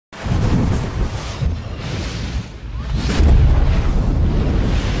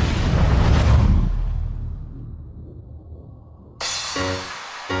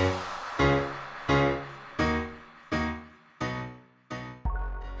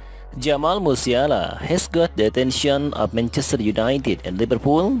Jamal Musiala has got the attention of Manchester United and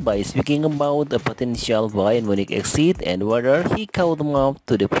Liverpool by speaking about a potential Bayern Munich exit and whether he could move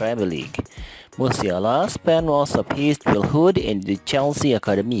to the Premier League. Musiala spent most of his childhood in the Chelsea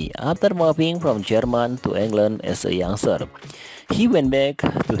academy after moving from Germany to England as a youngster. He went back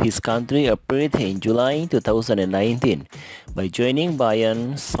to his country of birth in July 2019 by joining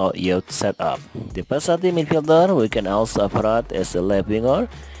Bayern's youth setup. The versatile midfielder, who can also operate as a left winger,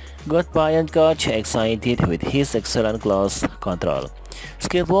 got Bayern coach excited with his excellent close control,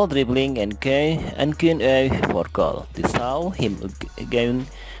 skillful dribbling and keen eye for goal. This saw him gain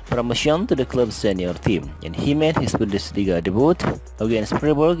promotion to the club's senior team, and he made his Bundesliga debut against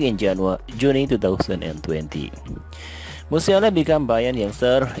Freiburg in June 2020. Musiala became Bayern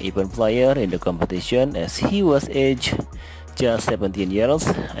youngster even player in the competition as he was aged just 17 years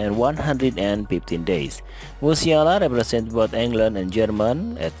and 115 days. Musiala represents both England and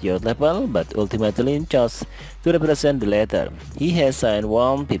Germany at youth level, but ultimately chose to represent the latter. He has signed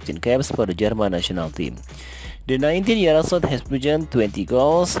 15 caps for the German national team. The 19-year-old has produced 20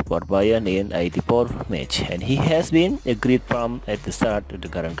 goals for Bayern in 84 matches, and he has been a great prompt at the start of the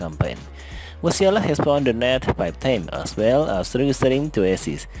current campaign. Musiala has found the net 5 times as well as registering 2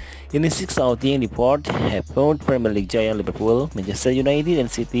 assists. In his 6th outing, report have put Premier League giant Liverpool, Manchester United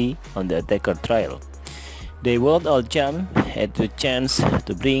and City on the attacker trial. They would all jump at the chance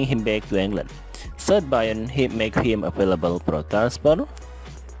to bring him back to England. Should Bayern make him available for transfer?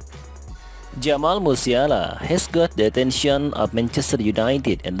 Jamal Musiala has got the attention of Manchester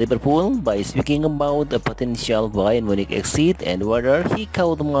United and Liverpool by speaking about a potential Bayern Munich exit and whether he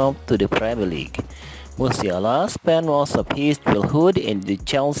could move to the Premier League. Musiala spent most of his childhood in the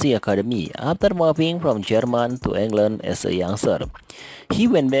Chelsea academy after moving from Germany to England as a youngster. He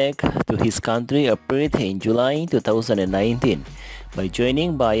went back to his country of birth in July 2019 by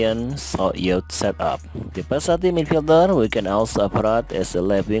joining Bayern's youth setup. The versatile midfielder, who can also operate as a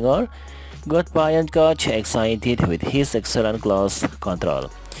left winger, got Bayern coach excited with his excellent close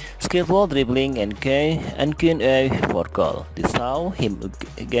control, skillful dribbling and keen eye for goal. This saw him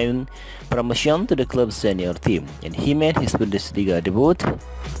gain promotion to the club's senior team, and he made his Bundesliga debut